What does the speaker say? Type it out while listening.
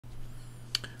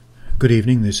Good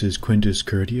evening, this is Quintus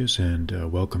Curtius, and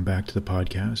welcome back to the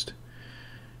podcast.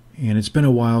 And it's been a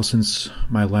while since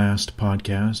my last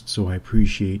podcast, so I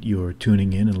appreciate your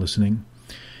tuning in and listening.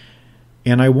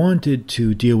 And I wanted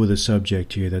to deal with a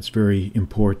subject here that's very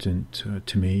important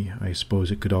to me. I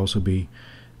suppose it could also be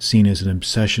seen as an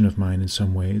obsession of mine in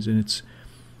some ways, and it's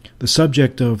the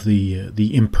subject of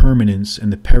the impermanence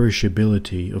and the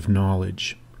perishability of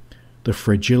knowledge, the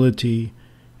fragility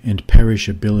and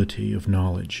perishability of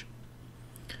knowledge.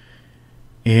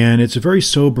 And it's a very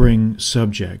sobering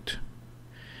subject,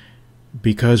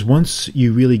 because once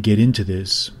you really get into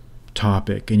this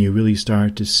topic and you really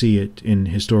start to see it in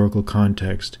historical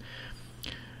context,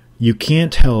 you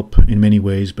can't help in many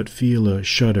ways but feel a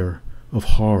shudder of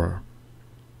horror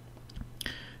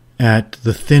at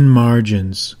the thin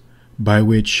margins by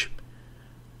which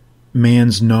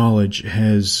man's knowledge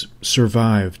has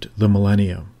survived the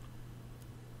millennia.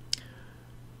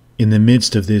 In the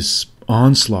midst of this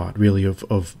onslaught, really,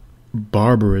 of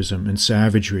barbarism and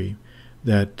savagery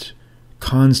that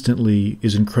constantly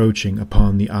is encroaching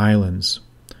upon the islands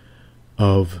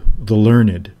of the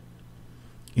learned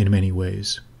in many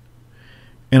ways.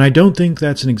 And I don't think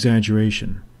that's an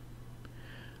exaggeration.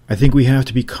 I think we have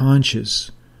to be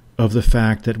conscious of the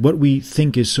fact that what we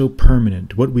think is so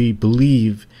permanent, what we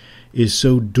believe is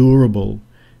so durable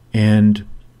and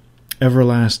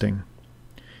everlasting,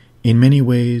 in many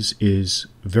ways is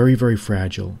very, very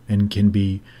fragile and can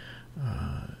be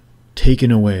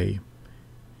taken away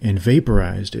and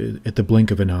vaporized at the blink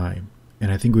of an eye.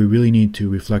 And I think we really need to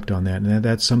reflect on that. And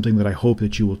that's something that I hope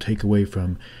that you will take away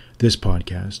from this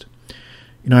podcast.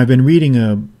 You know, I've been reading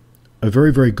a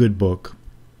very, very good book,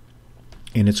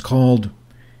 and it's called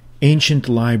Ancient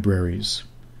Libraries.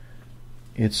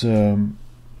 It's a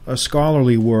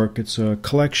scholarly work. It's a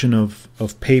collection of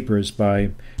papers by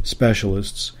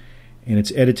specialists, and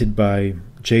it's edited by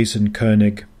Jason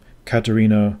Koenig,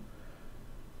 Katerina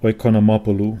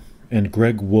Oikonomopoulou, and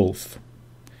Greg Wolf,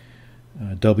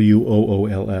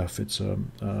 Woolf. It's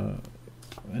an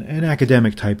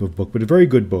academic type of book, but a very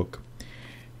good book.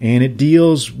 And it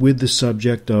deals with the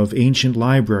subject of ancient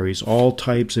libraries, all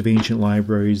types of ancient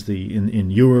libraries,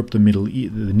 in Europe, the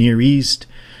Near East,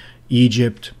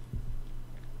 Egypt.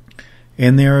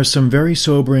 And there are some very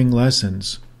sobering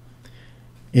lessons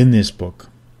in this book.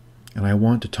 And I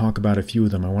want to talk about a few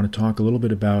of them. I want to talk a little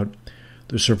bit about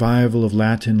the survival of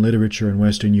Latin literature in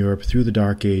Western Europe through the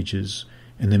Dark Ages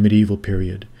and the medieval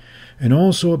period, and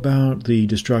also about the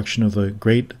destruction of the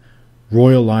great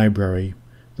royal library,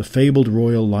 the fabled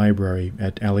royal library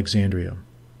at Alexandria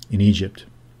in Egypt,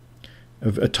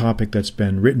 a topic that's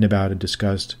been written about and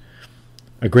discussed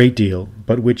a great deal,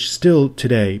 but which still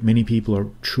today many people are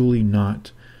truly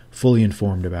not fully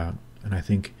informed about, and I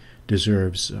think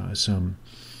deserves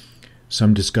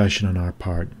some discussion on our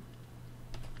part.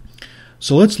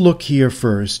 So let's look here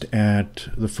first at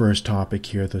the first topic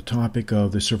here, the topic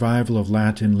of the survival of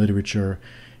Latin literature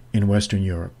in Western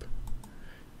Europe.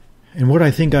 And what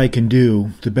I think I can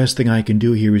do, the best thing I can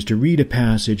do here, is to read a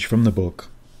passage from the book.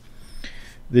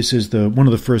 This is one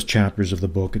of the first chapters of the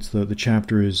book. The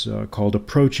chapter is called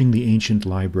Approaching the Ancient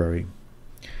Library.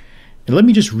 And let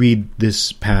me just read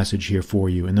this passage here for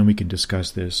you, and then we can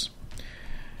discuss this.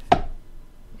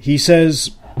 He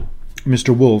says,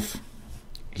 Mr. Wolf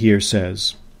here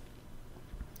says,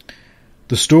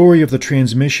 "The story of the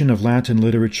transmission of Latin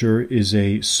literature is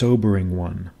a sobering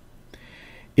one.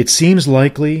 It seems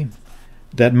likely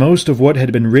that most of what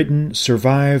had been written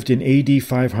survived in AD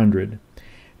 500,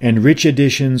 and rich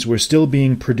editions were still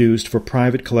being produced for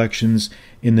private collections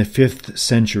in the 5th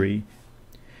century.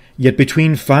 Yet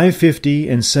between 550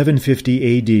 and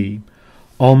 750 AD,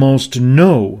 almost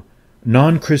no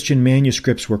non-Christian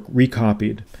manuscripts were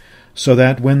recopied, so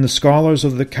that when the scholars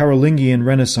of the Carolingian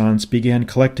Renaissance began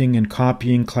collecting and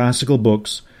copying classical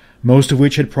books, most of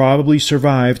which had probably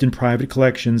survived in private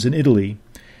collections in Italy,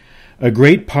 a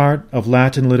great part of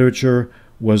Latin literature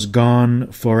was gone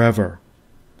forever.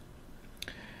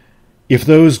 If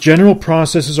those general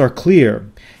processes are clear,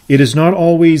 it is not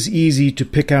always easy to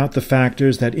pick out the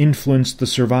factors that influenced the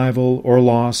survival or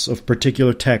loss of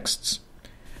particular texts.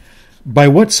 By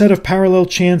what set of parallel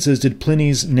chances did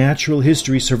Pliny's natural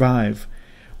history survive,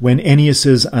 when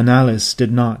Ennius's Annales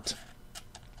did not?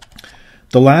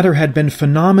 The latter had been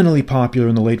phenomenally popular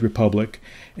in the late Republic,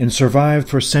 and survived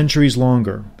for centuries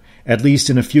longer, at least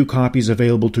in a few copies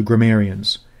available to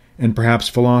grammarians, and perhaps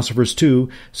philosophers too,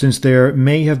 since there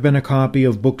may have been a copy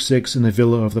of Book 6 in the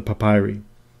Villa of the Papyri.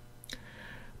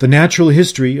 The natural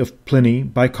history of Pliny,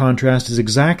 by contrast, is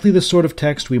exactly the sort of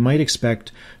text we might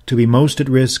expect to be most at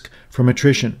risk from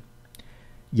attrition.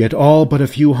 Yet all but a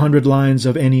few hundred lines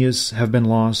of Ennius have been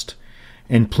lost,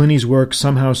 and Pliny's work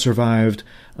somehow survived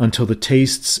until the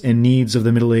tastes and needs of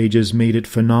the Middle Ages made it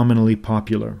phenomenally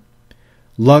popular.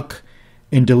 Luck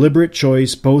and deliberate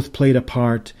choice both played a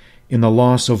part in the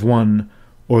loss of one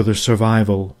or the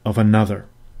survival of another.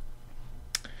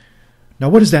 Now,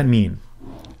 what does that mean?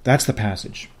 That's the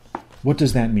passage. What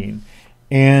does that mean?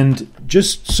 And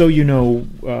just so you know,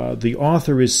 the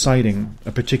author is citing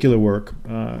a particular work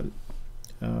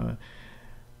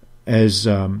as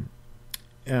to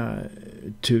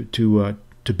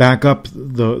back up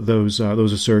those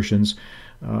assertions.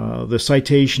 The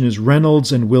citation is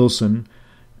Reynolds and Wilson,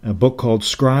 a book called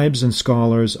Scribes and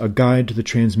Scholars, A Guide to the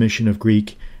Transmission of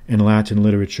Greek and Latin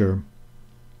Literature,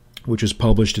 which was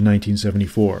published in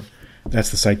 1974.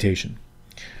 That's the citation.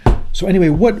 So anyway,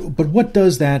 what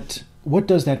does that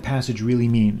passage really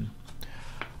mean?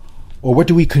 Or what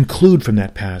do we conclude from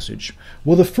that passage?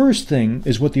 Well, the first thing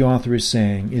is what the author is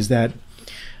saying is that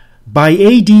by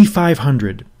AD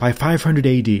 500, by 500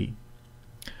 AD,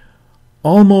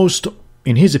 almost,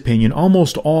 in his opinion,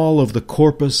 almost all of the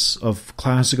corpus of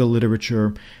classical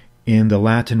literature in the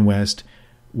Latin West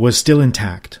was still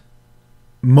intact.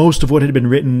 Most of what had been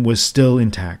written was still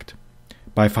intact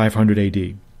by 500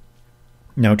 AD.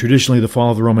 Now, traditionally, the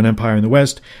fall of the Roman Empire in the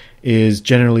West is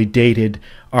generally dated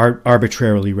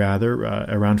arbitrarily,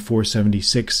 around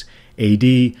 476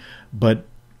 AD, but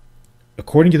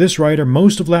according to this writer,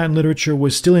 most of Latin literature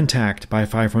was still intact by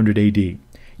 500 AD.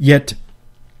 Yet,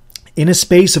 in a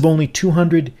space of only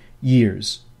 200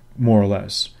 years, more or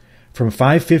less, from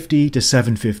 550 to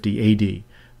 750 AD,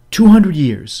 200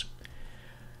 years,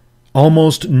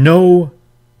 almost no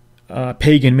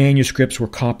pagan manuscripts were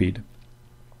copied.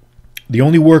 The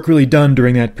only work really done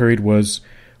during that period was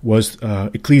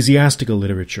ecclesiastical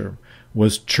literature,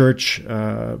 was church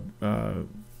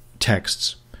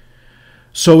texts.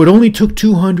 So it only took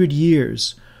 200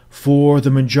 years for the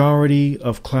majority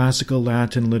of classical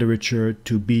Latin literature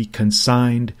to be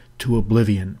consigned to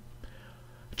oblivion.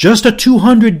 Just a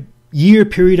 200-year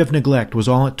period of neglect was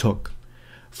all it took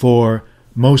for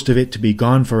most of it to be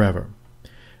gone forever.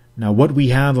 Now, what we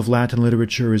have of Latin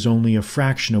literature is only a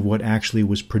fraction of what actually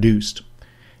was produced.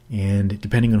 And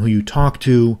depending on who you talk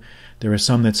to, there are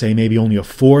some that say maybe only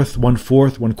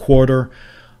one quarter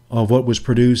of what was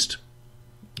produced.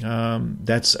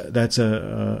 That's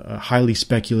a highly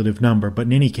speculative number. But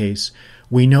in any case,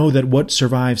 we know that what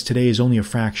survives today is only a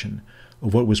fraction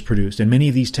of what was produced. And many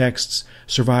of these texts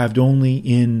survived only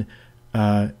in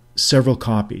several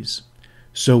copies.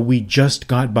 So we just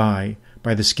got by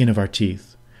the skin of our teeth,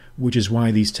 which is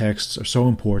why these texts are so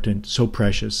important, so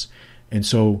precious, and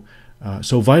so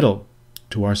vital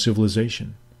to our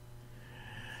civilization.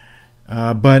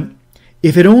 But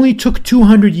if it only took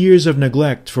 200 years of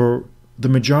neglect for the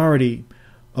majority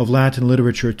of Latin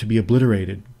literature to be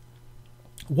obliterated,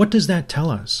 what does that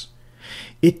tell us?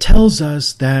 It tells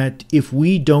us that if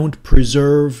we don't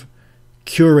preserve,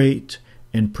 curate,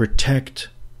 and protect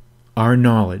our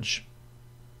knowledge,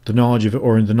 the knowledge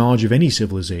of any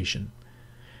civilization,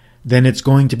 then it's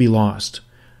going to be lost.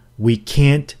 We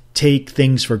can't take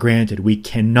things for granted. We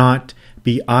cannot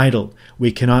be idle.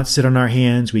 We cannot sit on our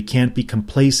hands. We can't be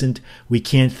complacent. We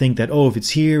can't think that, if it's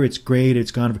here, it's great,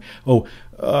 it's gone.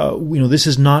 This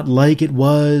is not like it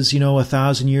was,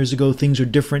 1,000 years ago. Things are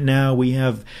different now. We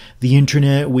have the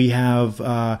internet. We have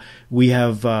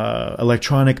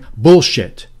electronic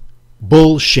bullshit.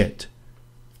 Bullshit.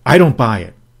 I don't buy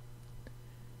it.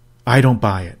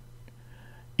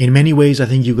 In many ways, I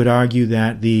think you could argue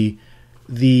that the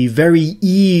very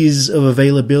ease of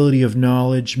availability of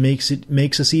knowledge makes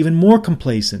us even more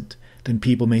complacent than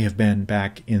people may have been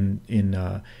back in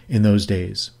those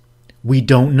days. We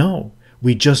don't know.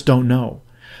 We just don't know.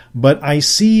 But I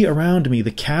see around me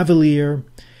the cavalier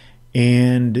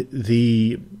and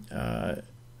the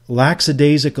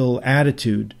lackadaisical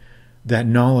attitude that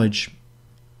knowledge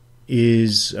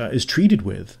is treated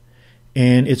with,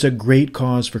 and it's a great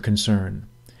cause for concern.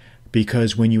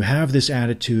 Because when you have this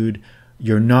attitude,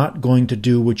 you're not going to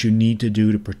do what you need to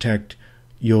do to protect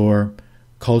your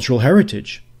cultural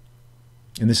heritage.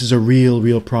 And this is a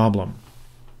real problem.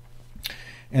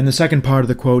 And the second part of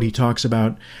the quote, he talks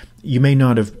about, you may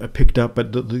not have picked up,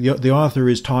 but the author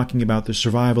is talking about the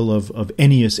survival of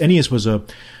Ennius. Ennius was a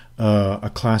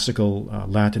classical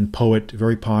Latin poet,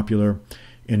 very popular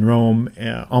in Rome.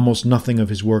 Almost nothing of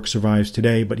his work survives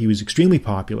today, but he was extremely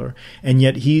popular, and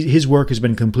yet his work has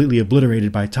been completely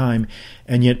obliterated by time.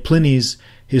 And yet Pliny's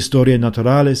Historia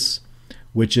Naturalis,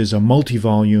 which is a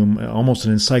multi-volume, almost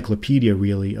an encyclopedia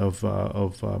really, of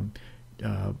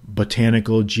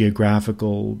botanical,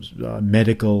 geographical,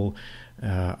 medical,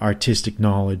 artistic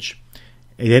knowledge,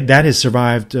 That has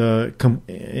survived in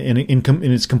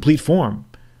its complete form.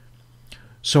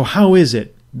 So how is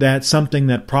it that something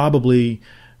that probably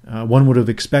one would have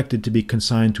expected to be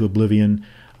consigned to oblivion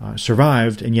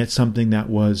survived, and yet something that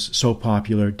was so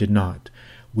popular did not?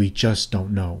 We just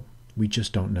don't know. We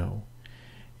just don't know.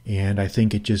 And I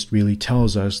think it just really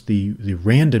tells us the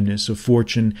randomness of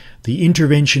fortune, the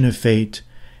intervention of fate,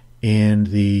 and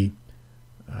the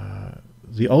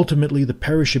ultimately the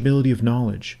perishability of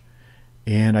knowledge.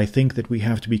 And I think that we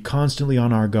have to be constantly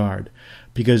on our guard,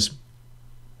 because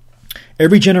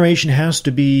every generation has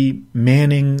to be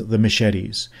manning the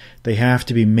machetes. They have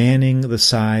to be manning the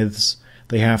scythes.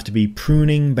 They have to be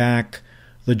pruning back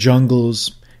the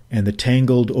jungles and the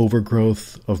tangled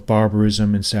overgrowth of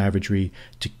barbarism and savagery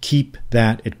to keep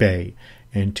that at bay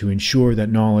and to ensure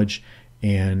that knowledge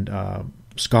and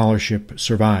scholarship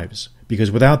survives.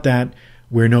 Because without that,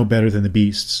 we're no better than the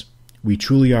beasts. We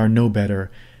truly are no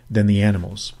better than the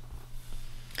animals.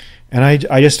 And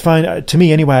I just find, to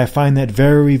me anyway, I find that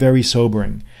very, very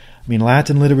sobering. I mean,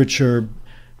 Latin literature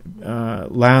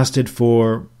lasted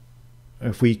for,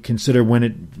 if we consider when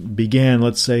it began,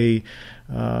 let's say,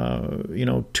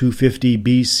 250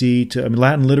 BC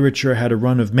Latin literature had a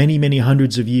run of many, many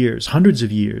hundreds of years,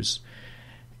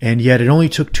 and yet it only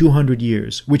took 200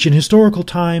 years, which in historical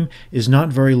time is not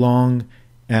very long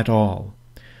at all.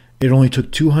 It only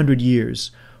took 200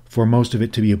 years for most of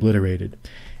it to be obliterated.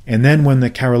 And then when the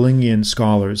Carolingian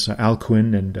scholars,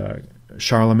 Alcuin and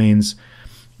Charlemagne's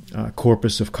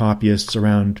corpus of copyists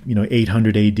around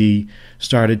 800 AD,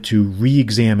 started to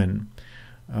re-examine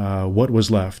what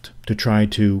was left to try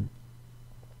to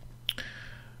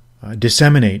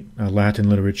disseminate Latin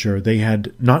literature, they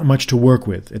had not much to work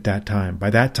with at that time. By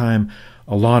that time,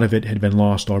 a lot of it had been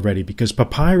lost already, because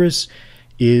papyrus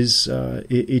is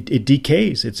it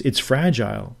decays. It's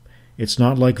fragile. It's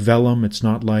not like vellum. It's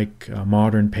not like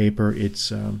modern paper.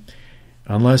 It's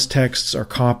unless texts are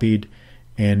copied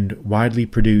and widely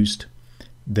produced,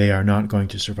 they are not going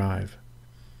to survive.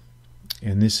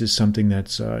 And this is something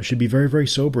that should be very, very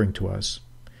sobering to us.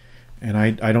 And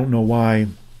I don't know why.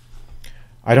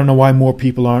 I don't know why more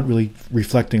people aren't really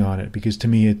reflecting on it, because to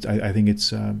me, I think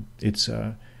it's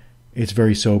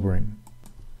very sobering.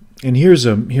 And here's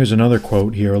another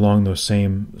quote here along the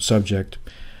same subject.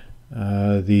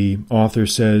 The author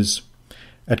says,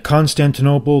 "At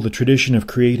Constantinople, the tradition of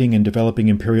creating and developing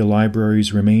imperial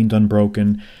libraries remained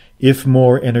unbroken, if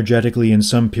more energetically in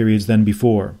some periods than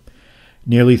before.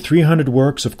 Nearly 300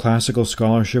 works of classical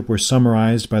scholarship were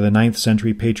summarized by the 9th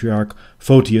century patriarch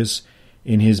Photius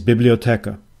in his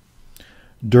Bibliotheca.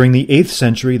 During the 8th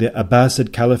century, the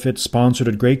Abbasid Caliphate sponsored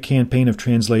a great campaign of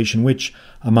translation which,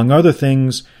 among other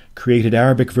things, created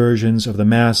Arabic versions of the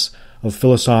mass of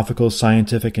philosophical,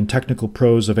 scientific, and technical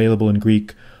prose available in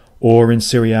Greek or in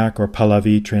Syriac or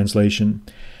Pahlavi translation,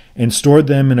 and stored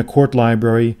them in a court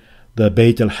library, the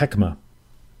Beit el-Hekmah.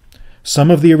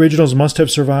 Some of the originals must have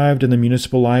survived in the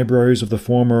municipal libraries of the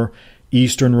former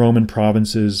Eastern Roman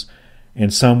provinces,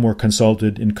 and some were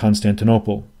consulted in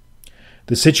Constantinople.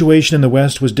 The situation in the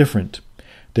West was different.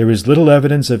 There is little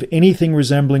evidence of anything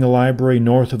resembling a library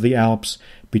north of the Alps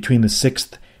between the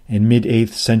 6th and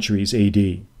mid-8th centuries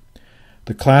AD.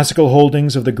 The classical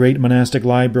holdings of the great monastic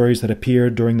libraries that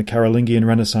appeared during the Carolingian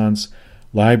Renaissance,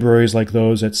 libraries like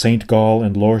those at St. Gall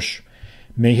and Lorsch,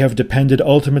 may have depended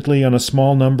ultimately on a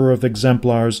small number of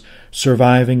exemplars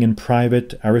surviving in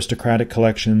private aristocratic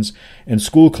collections and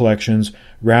school collections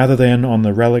rather than on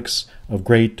the relics of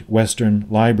great Western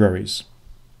libraries.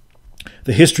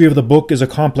 The history of the book is a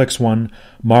complex one,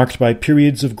 marked by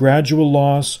periods of gradual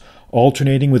loss,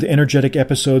 alternating with energetic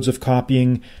episodes of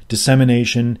copying,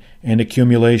 dissemination, and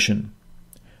accumulation.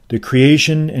 The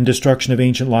creation and destruction of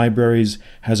ancient libraries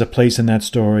has a place in that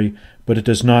story, but it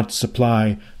does not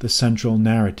supply the central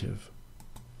narrative."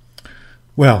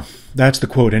 Well, that's the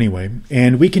quote anyway,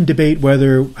 and we can debate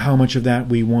how much of that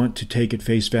we want to take at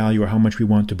face value or how much we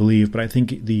want to believe, but I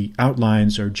think the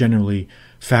outlines are generally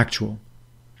factual.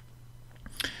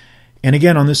 And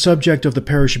again, on the subject of the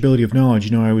perishability of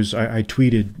knowledge, I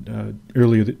tweeted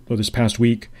earlier this past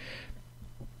week,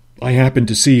 I happened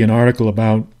to see an article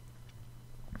about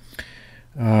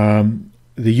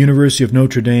the University of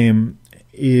Notre Dame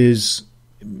is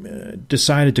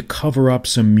decided to cover up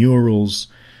some murals,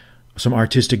 some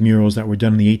artistic murals that were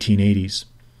done in the 1880s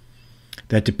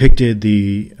that depicted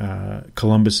the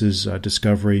Columbus's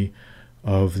discovery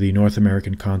of the North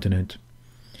American continent.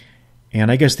 And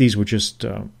I guess these were just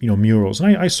murals,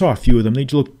 and I saw a few of them. They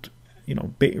looked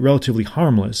relatively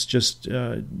harmless, just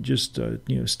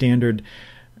standard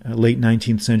late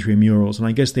 19th century murals, and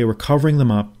I guess they were covering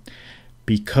them up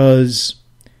because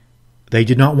They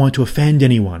did not want to offend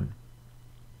anyone.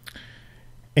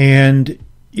 And,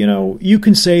 you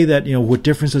can say that, what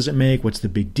difference does it make? What's the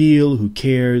big deal? Who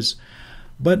cares?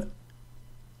 But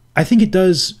I think it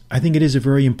does. I think it is a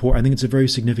very important, I think it's a very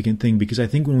significant thing, because I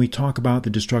think when we talk about the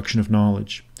destruction of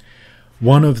knowledge,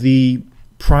 one of the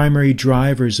primary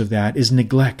drivers of that is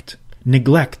neglect.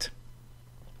 Neglect.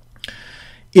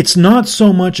 It's not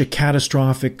so much a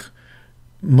catastrophic,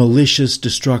 malicious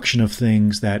destruction of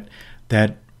things that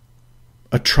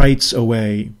attrites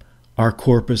away our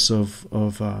corpus of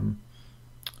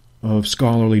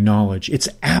scholarly knowledge. It's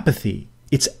apathy.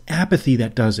 It's apathy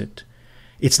that does it.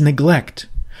 It's neglect.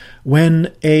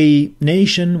 When a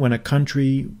nation, when a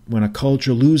country, when a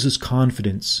culture loses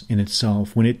confidence in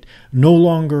itself, when it no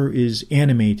longer is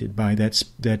animated by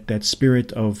that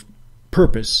spirit of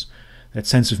purpose, that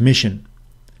sense of mission,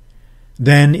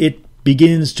 then it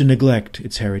begins to neglect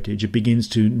its heritage. It begins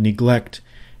to neglect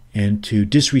and to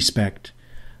disrespect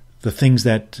the things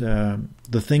that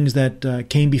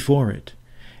came before it.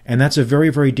 And that's a very,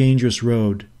 very dangerous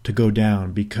road to go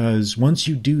down, because once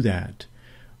you do that,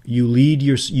 you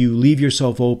leave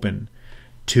yourself open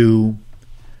to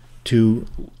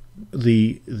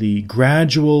the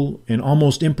gradual and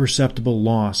almost imperceptible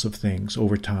loss of things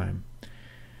over time.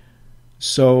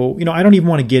 So, I don't even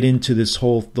want to get into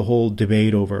the whole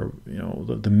debate over,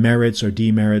 the merits or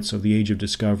demerits of the Age of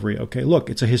Discovery. Okay, look,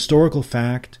 it's a historical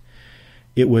fact.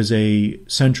 It was a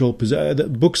central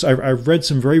books. I've read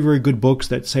some very, very good books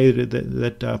that say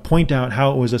that point out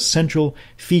how it was a central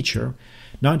feature,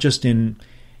 not just in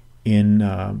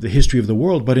the history of the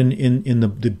world, but in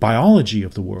the biology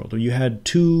of the world. You had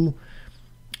two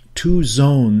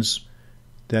zones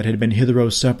that had been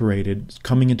hitherto separated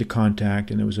coming into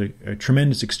contact, and there was a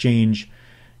tremendous exchange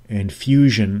and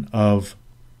fusion of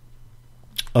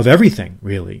everything,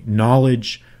 really: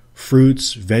 knowledge,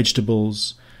 fruits,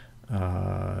 vegetables,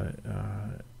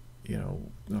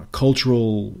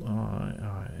 cultural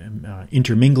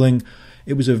intermingling.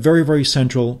 It was a very, very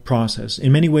central process.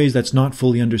 In many ways, that's not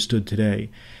fully understood today.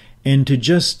 And to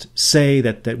just say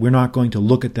that we're not going to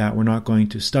look at that, we're not going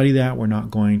to study that, we're not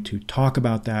going to talk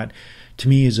about that, to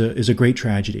me is a great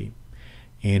tragedy.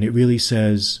 And it really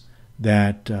says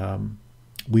that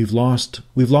we've lost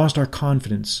our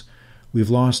confidence, we've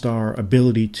lost our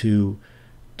ability to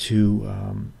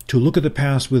look at the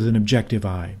past with an objective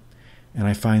eye. And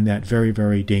I find that very,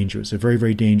 very dangerous, a very,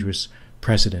 very dangerous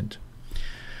precedent.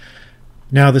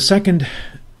 Now, the second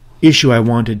issue I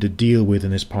wanted to deal with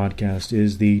in this podcast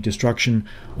is the destruction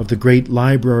of the great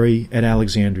library at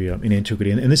Alexandria in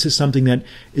antiquity. And this is something that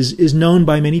is known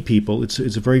by many people. It's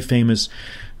a very famous.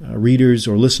 Readers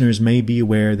or listeners may be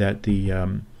aware that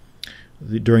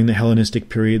during the Hellenistic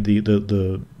period,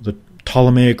 the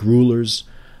Ptolemaic rulers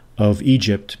of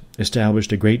Egypt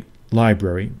established a great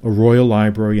library, a royal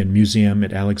library and museum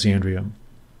at Alexandria.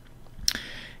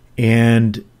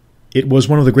 And it was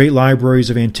one of the great libraries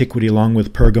of antiquity, along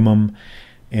with Pergamum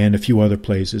and a few other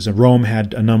places. Rome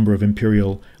had a number of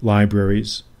imperial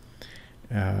libraries,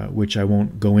 which I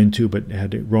won't go into, but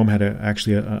Rome had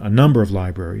actually a number of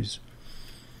libraries,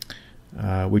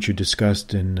 which are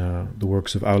discussed in the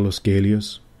works of Aulus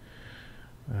Gellius.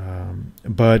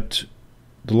 But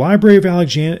the Library of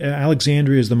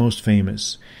Alexandria is the most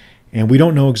famous, and we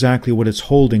don't know exactly what its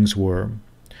holdings were,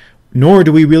 nor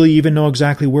do we really even know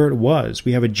exactly where it was.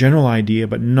 We have a general idea,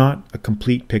 but not a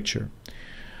complete picture.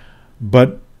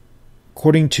 But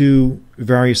according to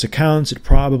various accounts, it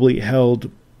probably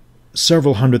held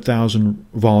several 100,000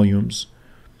 volumes,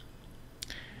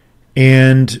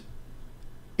 and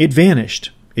it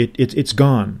vanished. It's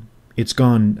gone. It's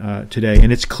gone today,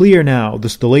 and it's clear now.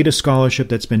 The latest scholarship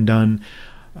that's been done.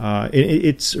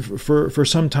 It's for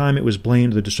some time it was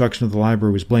blamed. The destruction of the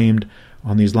library was blamed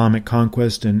on the Islamic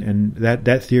conquest, and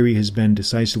that theory has been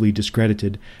decisively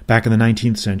discredited back in the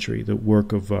 19th century. The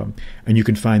work of and you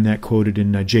can find that quoted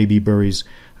in J.B. Bury's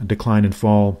Decline and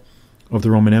Fall of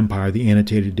the Roman Empire. The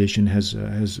annotated edition has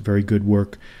very good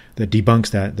work that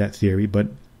debunks that theory. But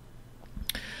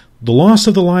the loss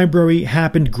of the library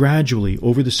happened gradually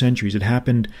over the centuries. It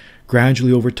happened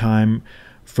gradually over time.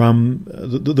 From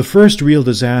the first real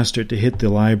disaster to hit the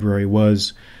library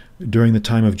was during the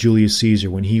time of Julius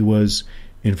Caesar, when he was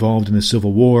involved in the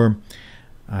Civil War.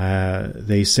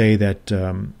 They say that,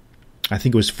 I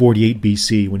think it was 48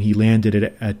 BC, when he landed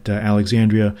at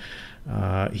Alexandria,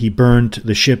 he burned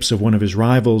the ships of one of his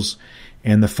rivals,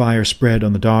 and the fire spread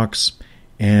on the docks,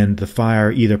 and the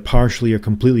fire either partially or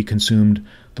completely consumed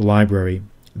the library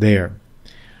there.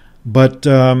 But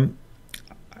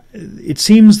it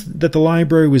seems that the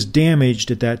library was damaged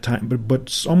at that time,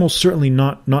 but almost certainly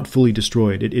not fully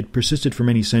destroyed. It persisted for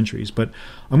many centuries. But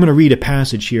I'm going to read a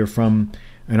passage here from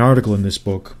an article in this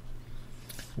book,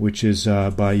 which is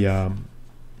by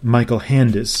Michael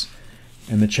Handis,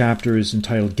 and the chapter is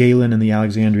entitled "Galen and the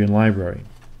Alexandrian Library."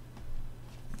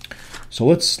 So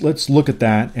let's look at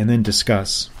that and then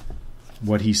discuss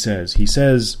what he says. He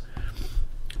says,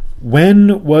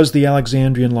 "When was the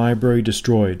Alexandrian library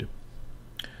destroyed?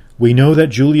 We know that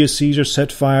Julius Caesar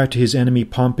set fire to his enemy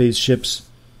Pompey's ships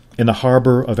in the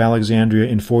harbor of Alexandria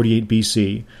in 48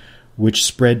 BC, which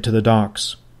spread to the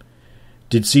docks.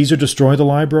 Did Caesar destroy the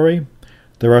library?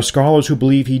 There are scholars who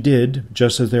believe he did,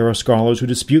 just as there are scholars who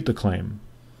dispute the claim.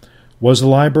 Was the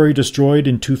library destroyed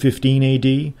in 215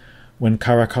 AD, when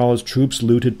Caracalla's troops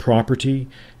looted property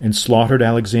and slaughtered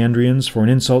Alexandrians for an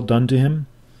insult done to him?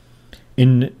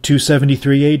 In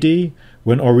 273 AD,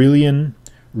 when Aurelian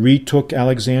retook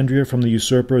Alexandria from the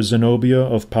usurper Zenobia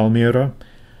of Palmyra,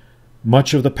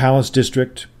 much of the palace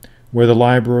district, where the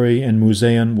library and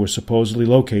museum were supposedly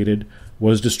located,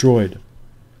 was destroyed.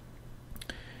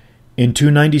 In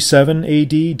 297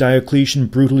 AD, Diocletian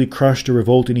brutally crushed a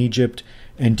revolt in Egypt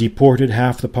and deported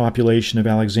half the population of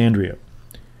Alexandria.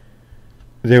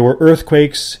 There were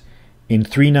earthquakes in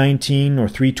 319 or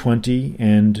 320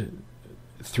 and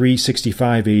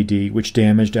 365 AD, which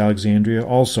damaged Alexandria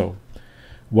also.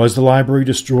 Was the library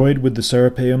destroyed with the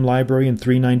Serapeum library in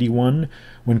 391,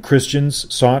 when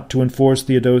Christians sought to enforce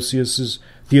Theodosius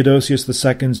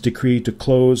II's decree to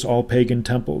close all pagan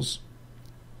temples?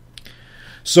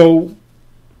 So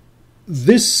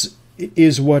this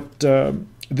is what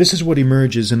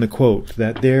emerges in the quote,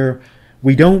 that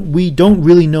we don't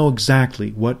really know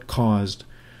exactly what caused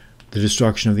the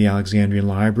destruction of the Alexandrian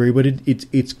library, but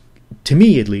it's to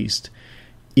me at least,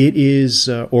 it is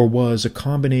or was a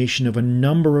combination of a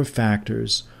number of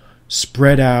factors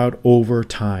spread out over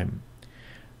time.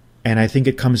 And I think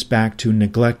it comes back to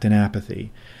neglect and apathy.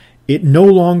 It no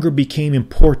longer became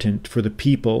important for the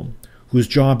people whose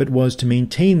job it was to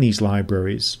maintain these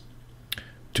libraries,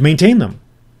 to maintain them.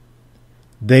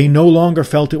 They no longer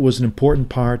felt it was an important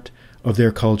part of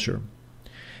their culture.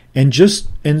 And just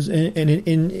in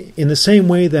the same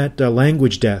way that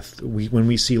language death, when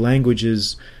we see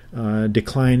languages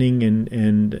declining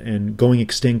and going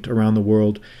extinct around the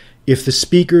world, if the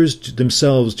speakers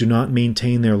themselves do not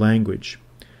maintain their language,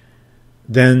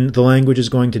 then the language is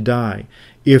going to die.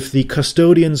 If the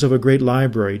custodians of a great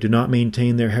library do not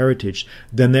maintain their heritage,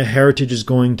 then their heritage is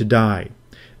going to die.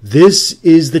 This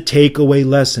is the takeaway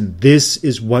lesson. This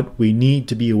is what we need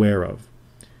to be aware of.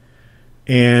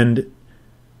 And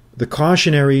the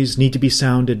cautionaries need to be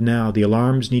sounded now. The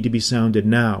alarms need to be sounded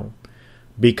now,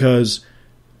 because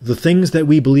the things that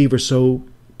we believe are so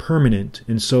permanent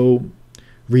and so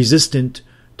resistant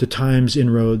to time's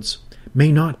inroads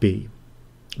may not be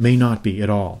at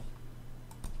all.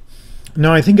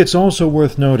 Now, I think it's also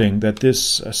worth noting that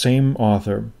this same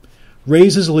author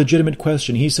raises a legitimate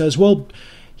question. He says,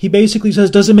 he basically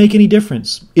says, does it make any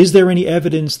difference? Is there any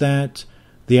evidence that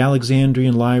the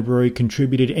Alexandrian library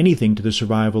contributed anything to the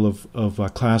survival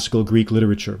of classical Greek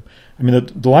literature? I mean,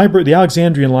 the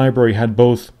Alexandrian library had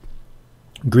both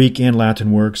Greek and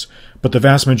Latin works, but the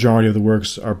vast majority of the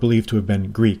works are believed to have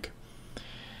been Greek.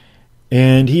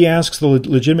 And he asks the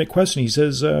legitimate question. He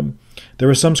says, there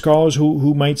are some scholars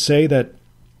who might say that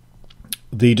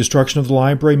the destruction of the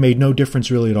library made no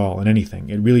difference really at all in anything.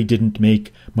 It really didn't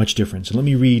make much difference. And let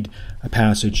me read a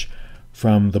passage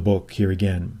from the book here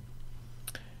again.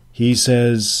 He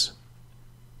says,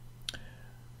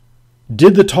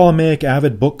 "Did the Ptolemaic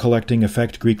avid book collecting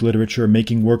affect Greek literature,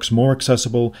 making works more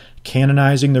accessible,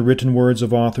 canonizing the written words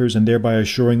of authors, and thereby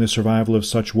assuring the survival of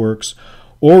such works?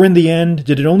 Or in the end,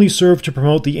 did it only serve to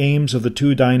promote the aims of the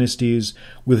two dynasties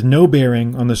with no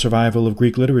bearing on the survival of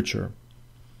Greek literature?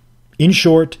 In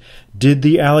short, did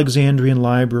the Alexandrian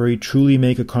library truly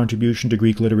make a contribution to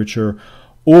Greek literature,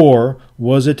 or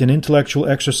was it an intellectual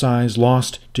exercise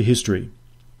lost to history?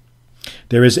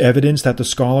 There is evidence that the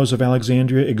scholars of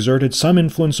Alexandria exerted some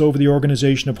influence over the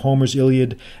organization of Homer's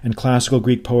Iliad and classical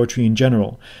Greek poetry in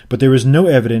general, but there is no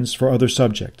evidence for other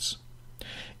subjects.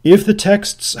 If the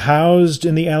texts housed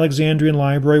in the Alexandrian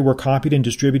library were copied and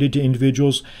distributed to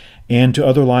individuals and to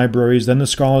other libraries, then the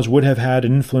scholars would have had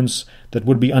an influence that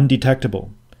would be undetectable.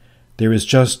 There is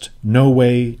just no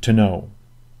way to know."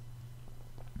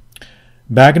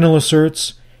 Bagenal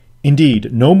asserts,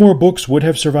 "Indeed, no more books would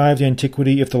have survived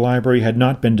antiquity if the library had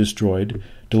not been destroyed,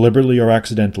 deliberately or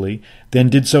accidentally, than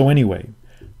did so anyway.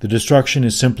 The destruction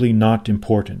is simply not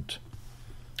important.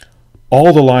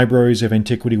 All the libraries of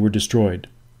antiquity were destroyed.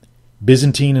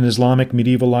 Byzantine and Islamic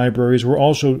medieval libraries were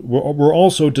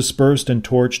also dispersed and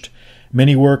torched,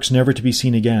 many works never to be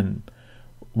seen again.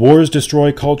 Wars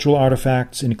destroy cultural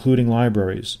artifacts, including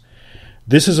libraries.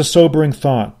 This is a sobering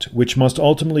thought, which must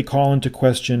ultimately call into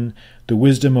question the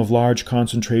wisdom of large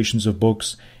concentrations of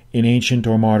books in ancient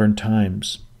or modern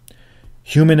times.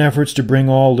 Human efforts to bring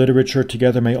all literature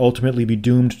together may ultimately be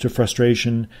doomed to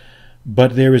frustration,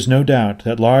 but there is no doubt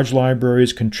that large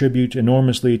libraries contribute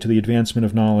enormously to the advancement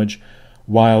of knowledge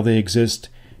while they exist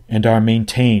and are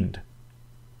maintained.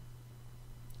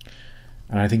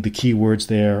 And I think the key words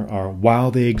there are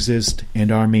while they exist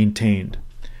and are maintained.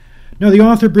 Now, the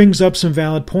author brings up some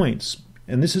valid points,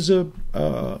 and this is a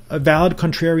valid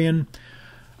contrarian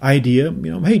idea.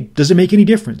 Hey, does it make any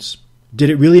difference? Did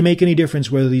it really make any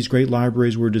difference whether these great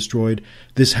libraries were destroyed?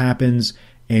 This happens,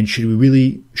 and should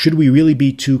we really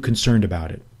be too concerned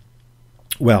about it?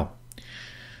 Well,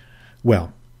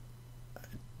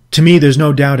 to me, there's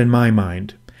no doubt in my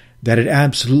mind that it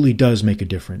absolutely does make a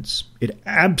difference. It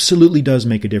absolutely does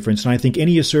make a difference, and I think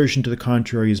any assertion to the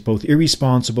contrary is both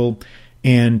irresponsible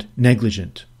and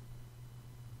negligent.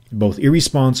 Both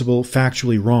irresponsible,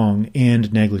 factually wrong,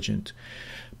 and negligent.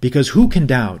 Because who can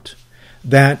doubt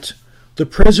that the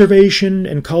preservation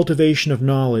and cultivation of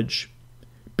knowledge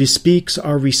bespeaks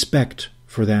our respect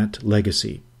for that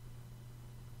legacy?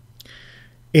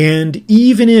 And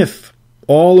even if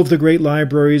all of the great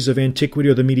libraries of antiquity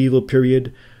or the medieval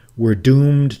period were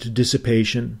doomed to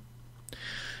dissipation,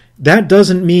 that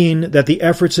doesn't mean that the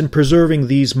efforts in preserving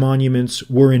these monuments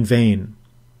were in vain.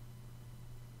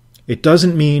 It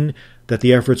doesn't mean that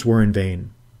the efforts were in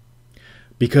vain,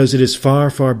 because it is far,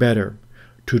 far better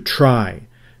to try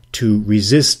to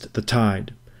resist the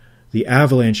tide, the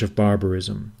avalanche of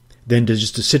barbarism, than to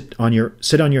just sit on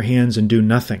your hands and do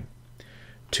nothing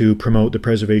to promote the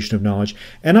preservation of knowledge.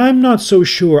 And I'm not so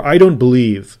sure, I don't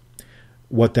believe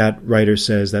what that writer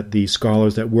says, that the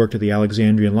scholars that worked at the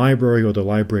Alexandrian library or the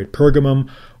library at Pergamum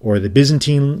or the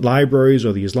Byzantine libraries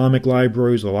or the Islamic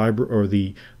libraries or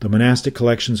the monastic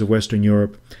collections of Western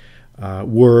Europe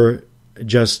were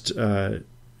just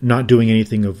not doing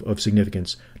anything of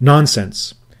significance.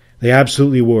 Nonsense. They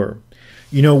absolutely were.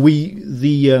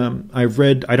 I've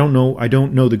read, I don't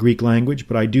know the Greek language,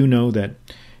 but I do know that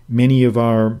many of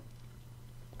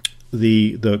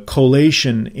the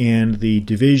collation and the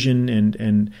division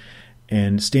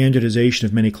and standardization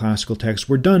of many classical texts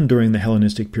were done during the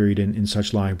Hellenistic period in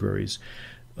such libraries.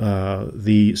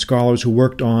 The scholars who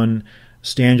worked on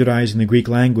standardizing the Greek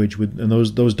language and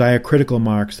those diacritical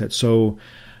marks that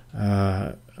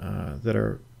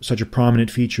are such a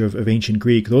prominent feature of ancient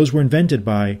Greek, those were invented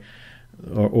by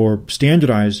or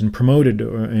standardized and promoted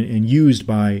and used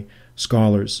by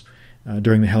scholars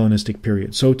during the Hellenistic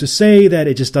period. So to say that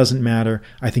it just doesn't matter,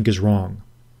 I think is wrong.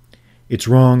 It's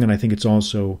wrong, and I think it's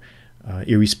also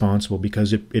irresponsible,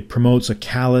 because it promotes a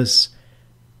callous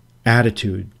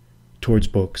attitude towards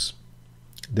books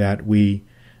that we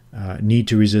need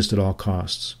to resist at all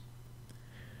costs.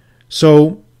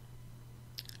 So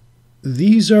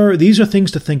these are things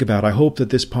to think about. I hope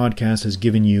that this podcast has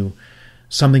given you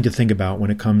something to think about when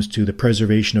it comes to the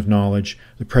preservation of knowledge,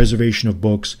 the preservation of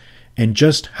books, and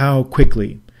just how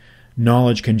quickly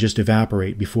knowledge can just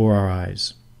evaporate before our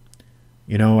eyes.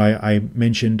 I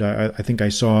mentioned, I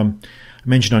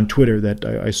mentioned on Twitter that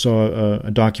I saw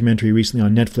a documentary recently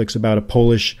on Netflix about a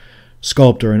Polish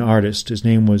sculptor and artist. His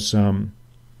name was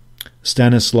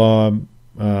Stanislaw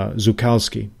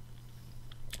Zukalski,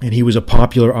 and he was a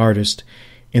popular artist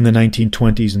in the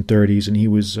 1920s and 30s, and he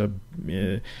was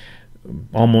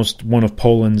almost one of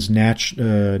Poland's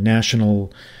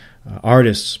national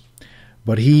artists.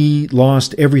 But he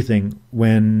lost everything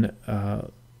when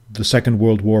the Second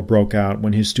World War broke out,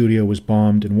 when his studio was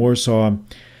bombed in Warsaw.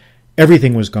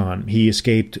 Everything was gone. He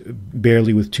escaped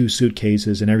barely with 2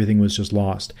 suitcases, and everything was just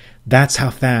lost. That's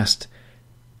how fast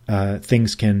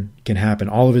things can happen.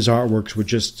 All of his artworks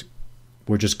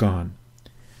were just gone.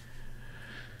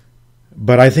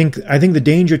 But I think the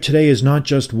danger today is not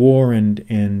just war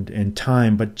and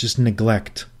time, but just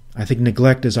neglect. I think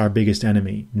neglect is our biggest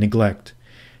enemy. Neglect.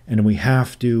 And we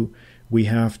have to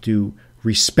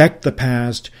respect the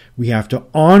past, we have to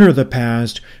honor the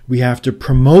past, we have to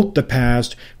promote the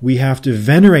past, we have to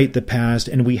venerate the past,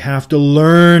 and we have to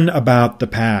learn about the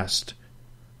past.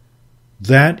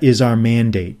 That is our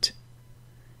mandate.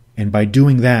 And by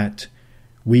doing that,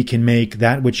 we can make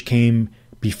that which came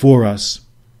before us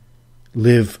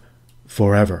live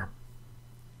forever.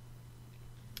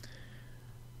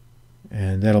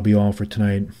 And that'll be all for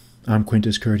tonight. I'm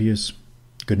Quintus Curtius.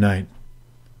 Good night.